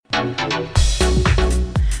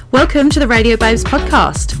Welcome to the Radio Babes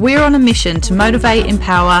podcast. We're on a mission to motivate,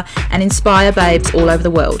 empower and inspire babes all over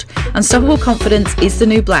the world. Unstoppable Confidence is the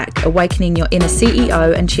new black, awakening your inner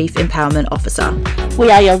CEO and Chief Empowerment Officer.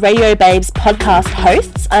 We are your Radio Babes podcast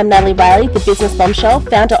hosts. I'm Natalie Riley, the business bombshell,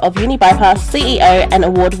 founder of Uni Bypass, CEO and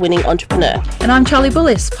award-winning entrepreneur. And I'm Charlie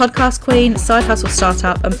Bullis, podcast queen, side hustle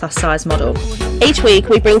startup and plus size model. Each week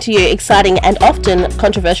we bring to you exciting and often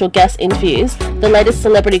controversial guest interviews, the latest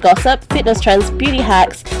celebrity gossip, fitness trends, beauty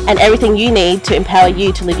hacks, and everything you need to empower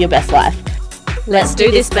you to live your best life. Let's do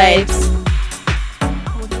this, babes.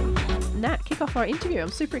 Nat, kick off our interview. I'm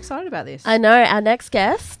super excited about this. I know. Our next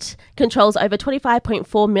guest controls over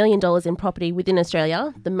 $25.4 million in property within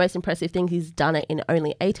Australia. The most impressive thing, he's done it in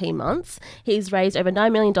only 18 months. He's raised over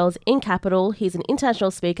 $9 million in capital. He's an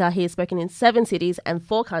international speaker. He has spoken in 7 cities and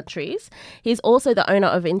 4 countries. He's also the owner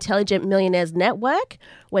of Intelligent Millionaires Network,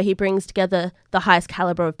 where he brings together the highest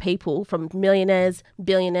caliber of people from millionaires,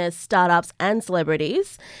 billionaires, startups and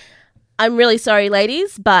celebrities. I'm really sorry,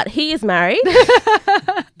 ladies, but he is married.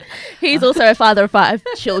 He's also a father of 5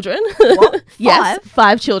 children. What? 5? Yes,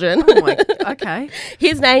 5 children. Oh my, okay.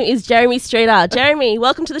 His name is Jeremy Streeter. Jeremy,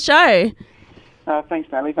 welcome to the show.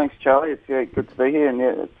 Thanks, Natalie. Thanks, Charlie. It's good to be here.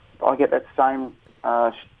 And I get that same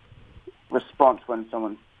response when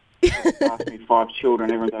someone asks me 5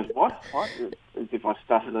 children. Everyone goes, what? As if I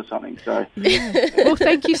stuttered or something. So, Well,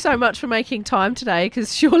 thank you so much for making time today,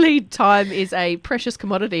 because surely time is a precious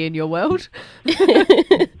commodity in your world.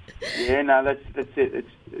 yeah, no, that's it.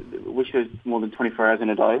 Wish there's more than 24 hours in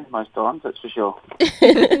a day most times, that's for sure.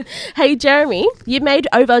 Hey, Jeremy, you've made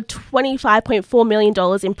over $25.4 million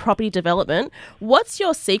in property development. What's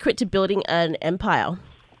your secret to building an empire?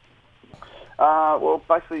 Well,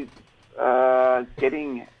 basically,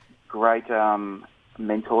 getting great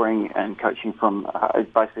mentoring and coaching from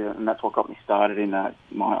basically, and that's what got me started in my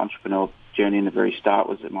entrepreneurial journey. In the very start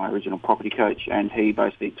was my original property coach, and he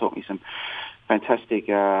basically taught me some fantastic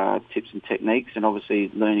tips and techniques, and obviously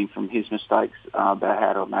learning from his mistakes about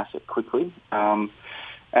how to amass it quickly.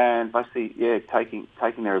 And basically,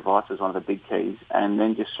 taking their advice is one of the big keys, and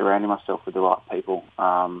then just surrounding myself with the right people,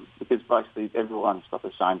 because basically everyone's got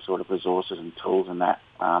the same sort of resources and tools and that,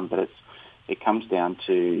 but it comes down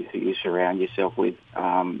to who you surround yourself with.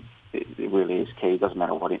 It really is key. It doesn't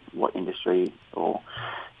matter what industry or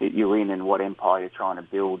you're in and what empire you're trying to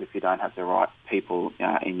build. If you don't have the right people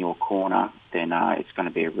in your corner, then it's going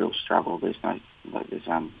to be a real struggle. It's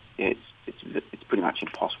pretty much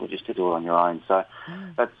impossible just to do it on your own. So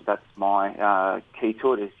that's my key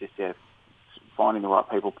to it, is just finding the right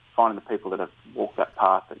people, finding the people that have walked that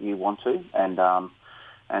path that you want to,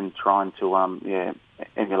 and trying to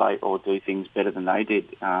emulate or do things better than they did.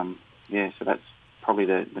 So that's probably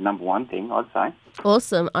the number one thing, I'd say.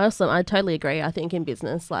 Awesome. I totally agree. I think in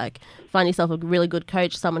business, find yourself a really good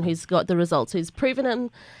coach, someone who's got the results, who's proven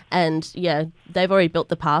it, and they've already built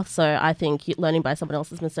the path. So I think learning by someone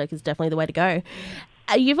else's mistake is definitely the way to go.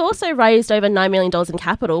 You've also raised over $9 million in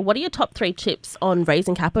capital. What are your top 3 tips on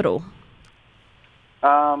raising capital?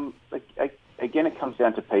 Again, it comes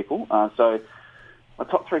down to people. So my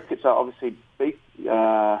top 3 tips are obviously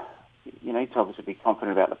you need to obviously be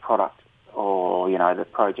confident about the product or, the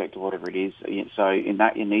project or whatever it is. So in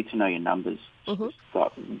that, you need to know your numbers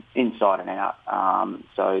inside and out,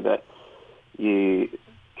 so that you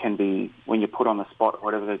can be, when you're put on the spot or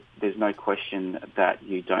whatever, there's no question that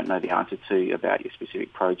you don't know the answer to about your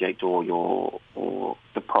specific project or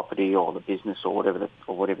the property or the business or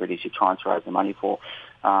whatever it is you're trying to raise the money for.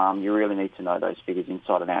 You really need to know those figures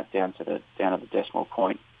inside and out, down to the decimal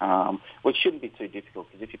point, which shouldn't be too difficult,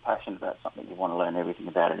 because if you're passionate about something, you want to learn everything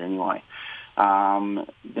about it anyway.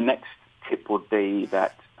 The next tip would be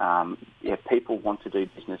that people want to do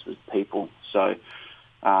business with people. So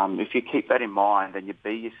if you keep that in mind and you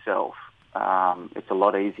be yourself, it's a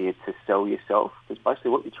lot easier to sell yourself, because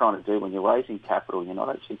basically what you're trying to do when you're raising capital, you're not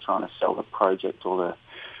actually trying to sell the project or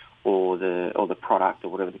the product or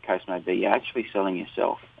whatever the case may be. You're actually selling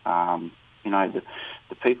yourself.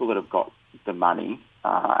 The people that have got the money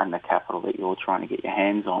and the capital that you're trying to get your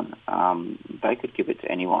hands on, they could give it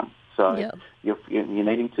to anyone. So you're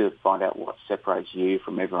needing to find out what separates you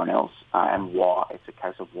from everyone else, and why. It's a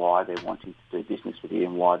case of why they're wanting to do business with you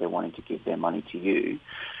and why they're wanting to give their money to you.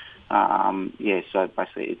 So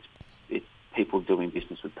basically it's people doing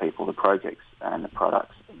business with people. The projects and the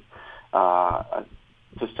products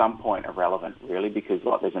to some point irrelevant, really, because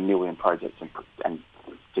there's a million projects and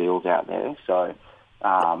deals out there. So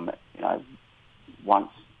once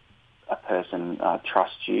a person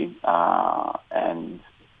trusts you and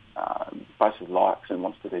basically likes and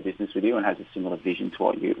wants to do business with you and has a similar vision to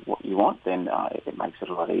what you want, then it makes it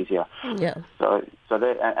a lot easier. Yeah. So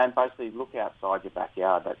and basically look outside your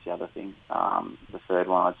backyard. That's the other thing. The third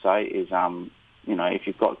one I'd say is, if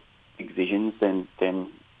you've got big visions, then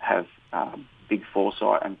have big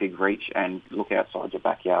foresight and big reach, and look outside your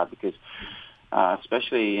backyard, because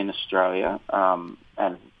especially in Australia,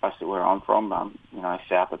 and basically where I'm from,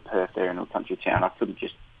 south of Perth there in a country town, I couldn't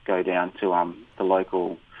just go down to the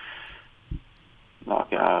local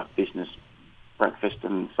business breakfast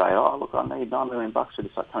and say, oh, look, I need $9 million for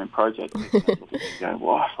this upcoming project. Go,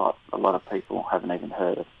 wow, a lot of people haven't even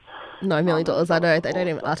heard of $9 million. I know, they don't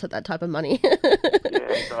even utter that type of money.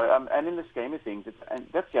 Yeah, so, and in the scheme of things, and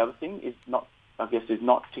that's the other thing, is not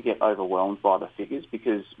to get overwhelmed by the figures,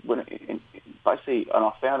 because basically, and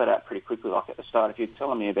I found that out pretty quickly, like at the start, if you're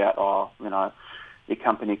telling me about, your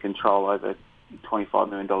company control over $25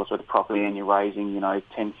 million worth of property and you're raising, $9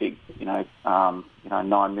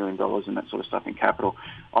 million and that sort of stuff in capital,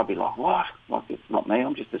 I'd be like, what? Like, it's not me,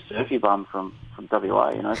 I'm just a surfy bum from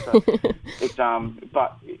WA, So it's,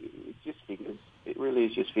 but it's just figures. It really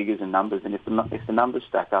is just figures and numbers, and if the numbers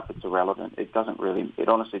stack up, it's irrelevant. It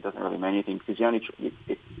honestly doesn't really mean anything, because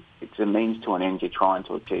it's a means to an end. You're trying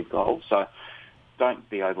to achieve goals, so don't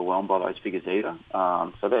be overwhelmed by those figures either.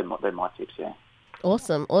 So they're my tips, yeah.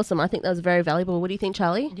 Awesome. I think that was very valuable. What do you think,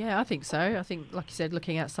 Charlie? Yeah, I think so. I think, like you said,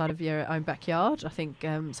 looking outside of your own backyard, I think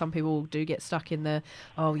some people do get stuck in this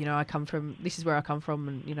is where I come from,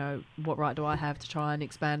 and, what right do I have to try and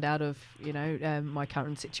expand out of, my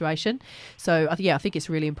current situation? So, I think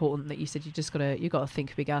it's really important that you said you got to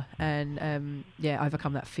think bigger and,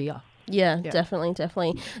 overcome that fear. Yeah, definitely.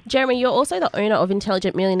 Jeremy, you're also the owner of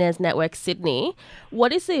Intelligent Millionaires Network Sydney.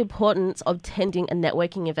 What is the importance of attending a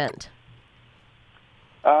networking event?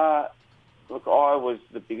 Look, I was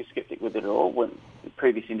the biggest skeptic with it all. When the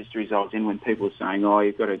previous industries I was in, when people were saying, oh,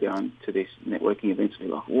 you've got to go into this networking event, I'd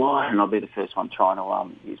be like, why? And I'll be the first one trying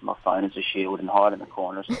to use my phone as a shield and hide in the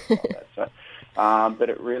corners and stuff like that. So, but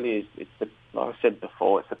it really is, like I said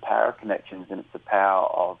before, it's the power of connections, and it's the power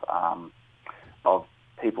of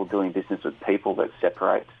people doing business with people that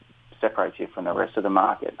separates you from the rest of the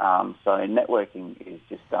market. So networking is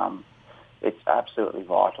just, it's absolutely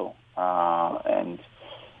vital. And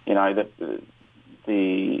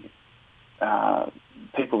the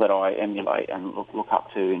people that I emulate and look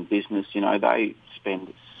up to in business, they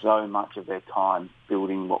spend so much of their time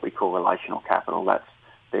building what we call relational capital. That's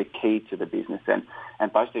their key to the business.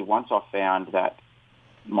 And basically, once I found that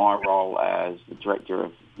my role as the director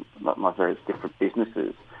of my various different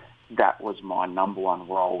businesses, that was my number one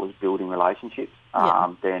role, was building relationships.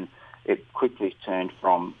 Then it quickly turned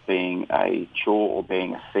from being a chore or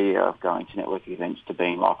being a fear of going to networking events to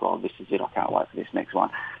being like, oh, this is it, I can't wait for this next one,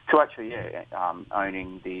 to actually,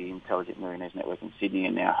 owning the Intelligent Millionaires Network in Sydney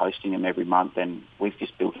and now hosting them every month. And we've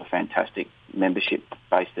just built a fantastic membership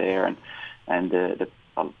base there, and the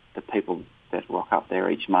people that rock up there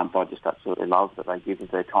each month, I just absolutely love that they give of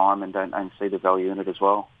their time and see the value in it as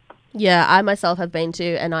well. Yeah, I myself have been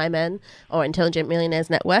to an IMN, or Intelligent Millionaires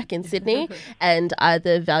Network, in Sydney, and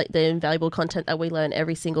the invaluable content that we learn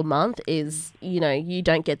every single month is, you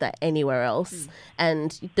don't get that anywhere else.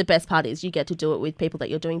 And the best part is you get to do it with people that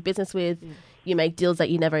you're doing business with. You make deals that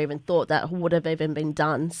you never even thought that would have even been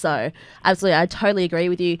done. So absolutely, I totally agree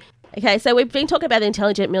with you. Okay, so we've been talking about the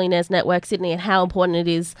Intelligent Millionaires Network Sydney and how important it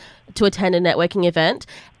is to attend a networking event.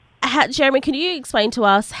 Jeremy, can you explain to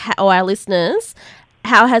us, or our listeners,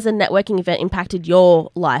 how has a networking event impacted your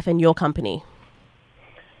life and your company?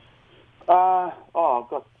 I've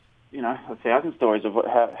got, 1,000 stories of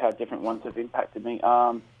how different ones have impacted me.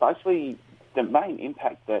 Basically, the main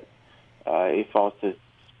impact that, if I was to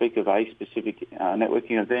speak of a specific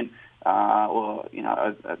networking event, or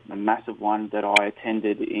a massive one that I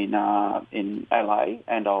attended in LA,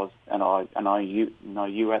 and I know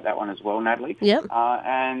you at that one as well, Natalie. Yep.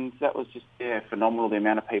 And that was just phenomenal. The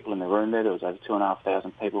amount of people in the room there. There was over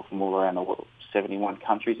 2,500 people from all around the world, 71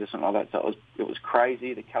 countries or something like that. So it was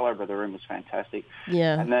crazy. The caliber of the room was fantastic.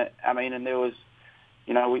 Yeah. And and there was,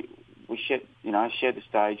 we shared the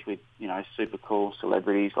stage with, super cool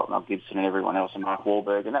celebrities like Mel Gibson and everyone else, and Mark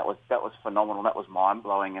Wahlberg, and that was phenomenal. That was mind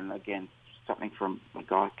blowing, and again, something from a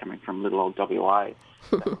guy coming from little old WA.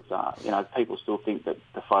 That was, people still think that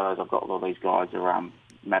the photos I've got with all these guys are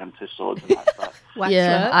Madame Tussauds and that. But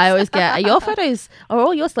yeah, I always get, are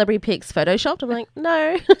all your celebrity pics photoshopped? I'm like,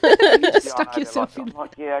 no. You just stuck yourself in. I'm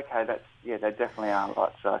like, okay, they definitely are.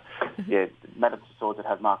 Like, so, Madame Tussauds that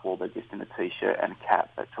have Mark Wahlberg just in a t-shirt and a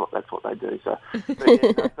cap. That's what they do. So,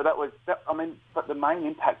 so that was. But the main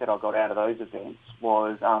impact that I got out of those events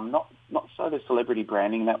was not not so the celebrity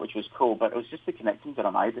branding and that, which was cool, but it was just the connections that I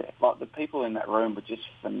made there. Like the people in that room were just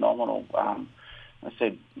phenomenal. I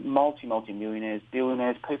said multi-millionaires,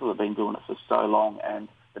 billionaires, people have been doing it for so long, and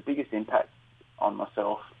the biggest impact on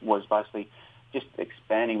myself was basically just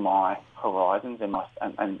expanding my horizons and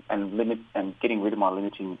getting rid of my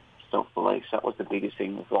limiting self-beliefs. That was the biggest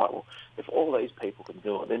thing. Was like, well, if all these people can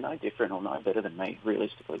do it, they're no different or no better than me,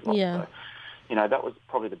 realistically. Yeah. So, that was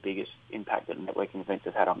probably the biggest impact that networking events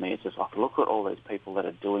have had on me. It's just like, look at all these people that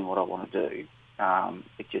are doing what I want to do.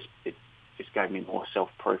 It just gave me more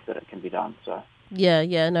self-proof that it can be done. So.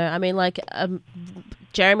 Yeah, no, I mean, like,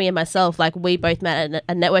 Jeremy and myself, like, we both met at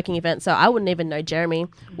a networking event, so I wouldn't even know Jeremy,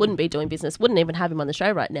 wouldn't be doing business, wouldn't even have him on the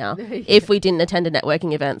show right now if we didn't attend a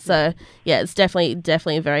networking event. So, yeah, it's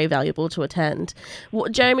definitely very valuable to attend.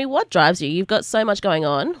 Jeremy, what drives you? You've got so much going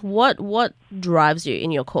on. What drives you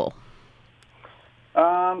in your core?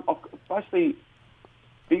 Basically,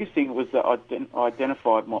 biggest thing was that I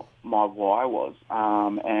identified what my why was,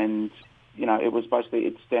 and, it was basically,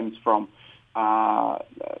 it stems from a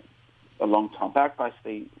long time back.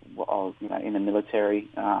 Basically, I was in the military,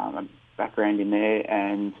 background in there,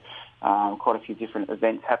 and quite a few different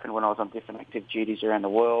events happened when I was on different active duties around the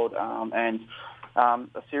world, and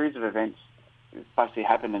a series of events basically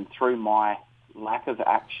happened, and through my lack of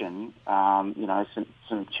action,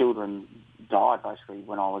 some children died basically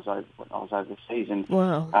when I was overseas, and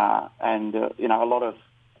wow. A lot of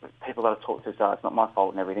people that I talked to say it's not my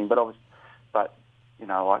fault and everything, but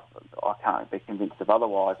I can't be convinced of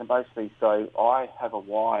otherwise. And basically, so I have a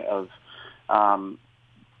why of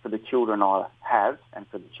for the children I have and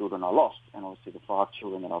for the children I lost. And obviously the 5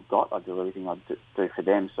 children that I've got, I do everything I do for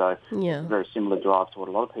them. So yeah. It's a very similar drive to what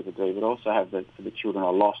a lot of people do, but also have for the children I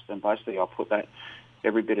lost. And basically I put that,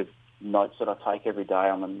 every bit of notes that I take every day,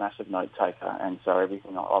 I'm a massive note taker. And so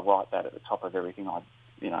everything, I write that at the top of everything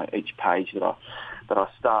each page that I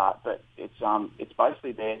start. But it's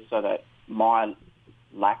basically there so that my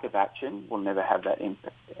lack of action will never have that an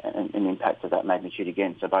impact of that magnitude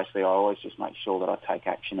again. So basically I always just make sure that I take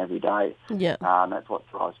action every day. Yeah. That's what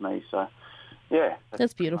drives me. So, yeah.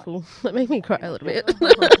 That's beautiful. That made me cry a little bit.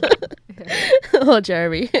 Oh,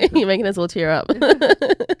 Jeremy, you're making us all tear up.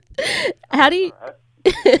 How do you... A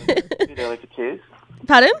bit early for tears.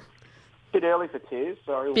 Pardon? Bit early for tears,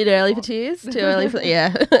 sorry. Bit early for tears? Too early for...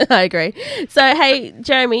 Yeah, I agree. So, hey,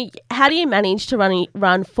 Jeremy, how do you manage to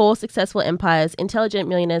run 4 successful empires, Intelligent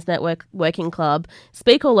Millionaires Network Working Club,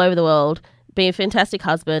 speak all over the world, be a fantastic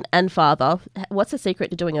husband and father? What's the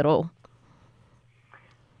secret to doing it all?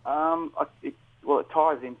 It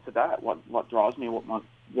ties into that. What drives me, what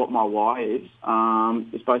my why is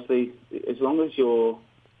basically as long as your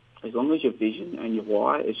vision and your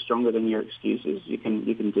why is stronger than your excuses, you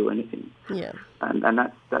can do anything. Yeah. And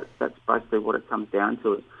that's basically what it comes down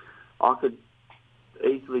to. Is I could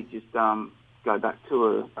easily just go back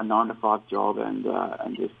to a 9-to-5 job and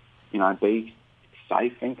just be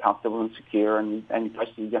safe and comfortable and secure, and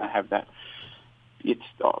basically you're going to have that.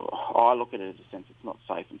 I look at it as a sense it's not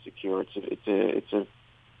safe and secure. It's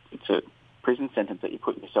a prison sentence that you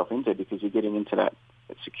put yourself into because you're getting into that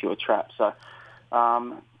secure trap. So.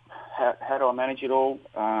 How do I manage it all?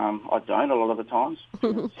 I don't a lot of the times.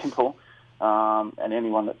 It's simple. And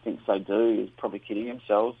anyone that thinks they do is probably kidding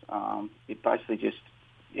themselves. It basically just,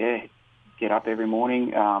 get up every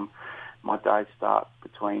morning. My days start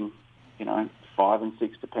between, 5 and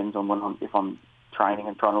 6, depends on if I'm training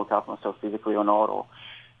and trying to look after myself physically or not, or,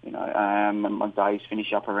 and my days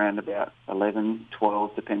finish up around about 11,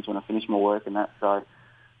 12, depends when I finish my work and that. So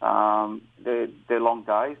they're long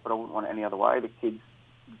days, but I wouldn't want it any other way. The kids,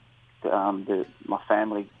 my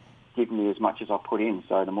family give me as much as I put in.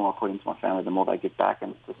 So the more I put into my family, the more they give back,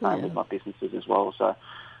 and it's the same with my businesses as well. So,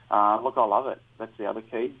 look, I love it. That's the other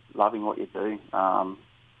key, loving what you do.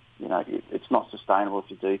 It's not sustainable if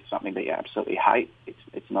you do something that you absolutely hate.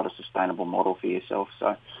 It's not a sustainable model for yourself.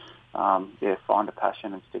 So, find a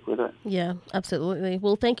passion and stick with it. Yeah, absolutely.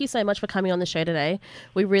 Well, thank you so much for coming on the show today.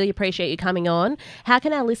 We really appreciate you coming on. How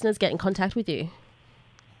can our listeners get in contact with you?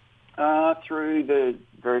 Through the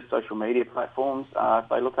various social media platforms. If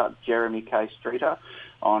they look up Jeremy K. Streeter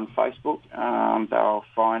on Facebook, they'll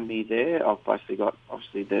find me there. I've basically got,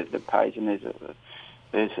 obviously, the page, and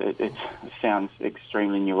it sounds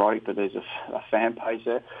extremely neurotic, but there's a fan page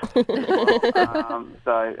there.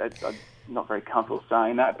 So I'm not very comfortable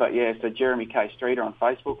saying that, but so Jeremy K. Streeter on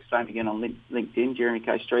Facebook, same again on LinkedIn, Jeremy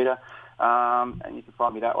K. Streeter, and you can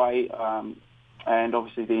find me that way. And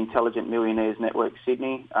obviously the Intelligent Millionaires Network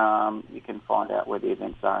Sydney, you can find out where the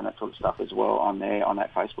events are and that sort of stuff as well on there, on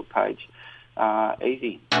that Facebook page.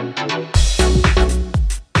 Easy.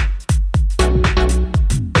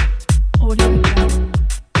 Audio Jungle.